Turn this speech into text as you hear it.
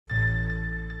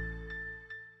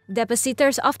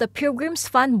Depositors of the Pilgrims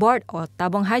Fund Board or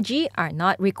Tabung Haji are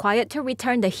not required to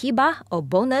return the hibah or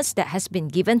bonus that has been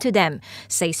given to them,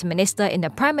 says Minister in the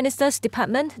Prime Minister's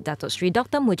Department, Datuk Seri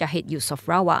Dr. Mujahid Yusof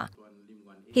Rawa.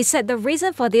 He said the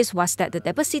reason for this was that the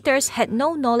depositors had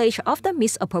no knowledge of the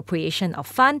misappropriation of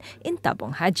fund in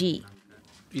Tabung Haji.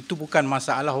 Itu bukan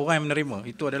masalah orang yang menerima,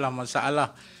 itu adalah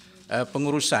masalah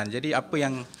pengurusan. Jadi apa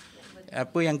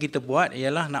yang kita buat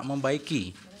ialah nak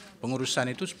membaiki pengurusan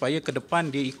itu supaya ke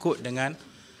depan dia ikut dengan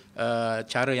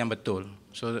cara yang betul.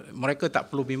 So mereka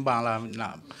tak perlu bimbanglah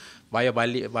nak bayar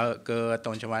balik ke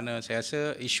atau macam mana. Saya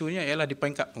rasa isunya ialah di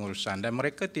peringkat pengurusan dan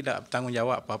mereka tidak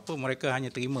bertanggungjawab apa-apa, mereka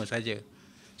hanya terima saja.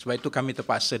 Sebab itu kami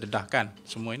terpaksa dedahkan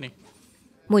semua ini.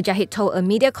 Mujahid told a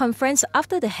media conference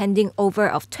after the handing over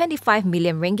of 25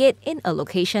 million ringgit in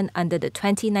allocation under the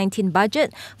 2019 budget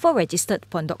for registered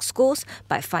pondok schools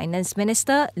by Finance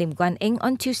Minister Lim Guan Eng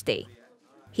on Tuesday.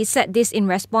 He said this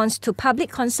in response to public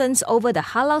concerns over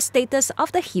the halal status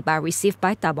of the hibah received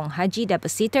by Tabung Haji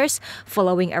depositors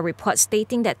following a report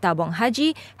stating that Tabung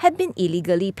Haji had been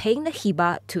illegally paying the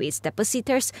hibah to its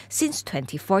depositors since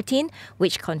 2014,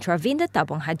 which contravened the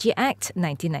Tabung Haji Act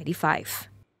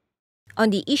 1995. On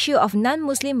the issue of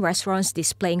non-Muslim restaurants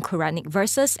displaying Quranic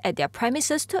verses at their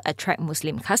premises to attract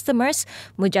Muslim customers,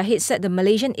 Mujahid said the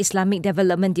Malaysian Islamic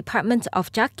Development Department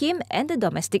of JAKIM and the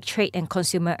Domestic Trade and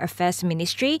Consumer Affairs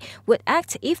Ministry would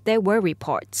act if there were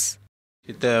reports.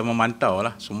 Kita memantau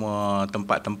lah semua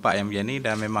tempat-tempat yang macam ni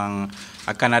dan memang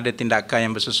akan ada tindakan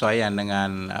yang bersesuaian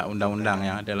dengan undang-undang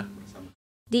yang ada lah.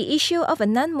 The issue of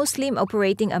a non-Muslim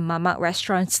operating a mamak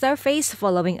restaurant surfaced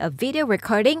following a video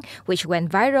recording which went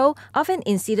viral of an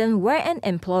incident where an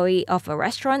employee of a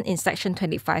restaurant in Section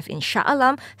 25 in Shah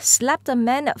Alam slapped a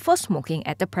man for smoking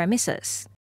at the premises.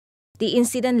 The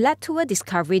incident led to a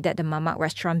discovery that the mamak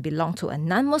restaurant belonged to a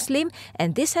non-Muslim,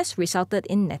 and this has resulted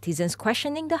in netizens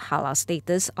questioning the halal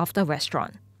status of the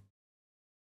restaurant.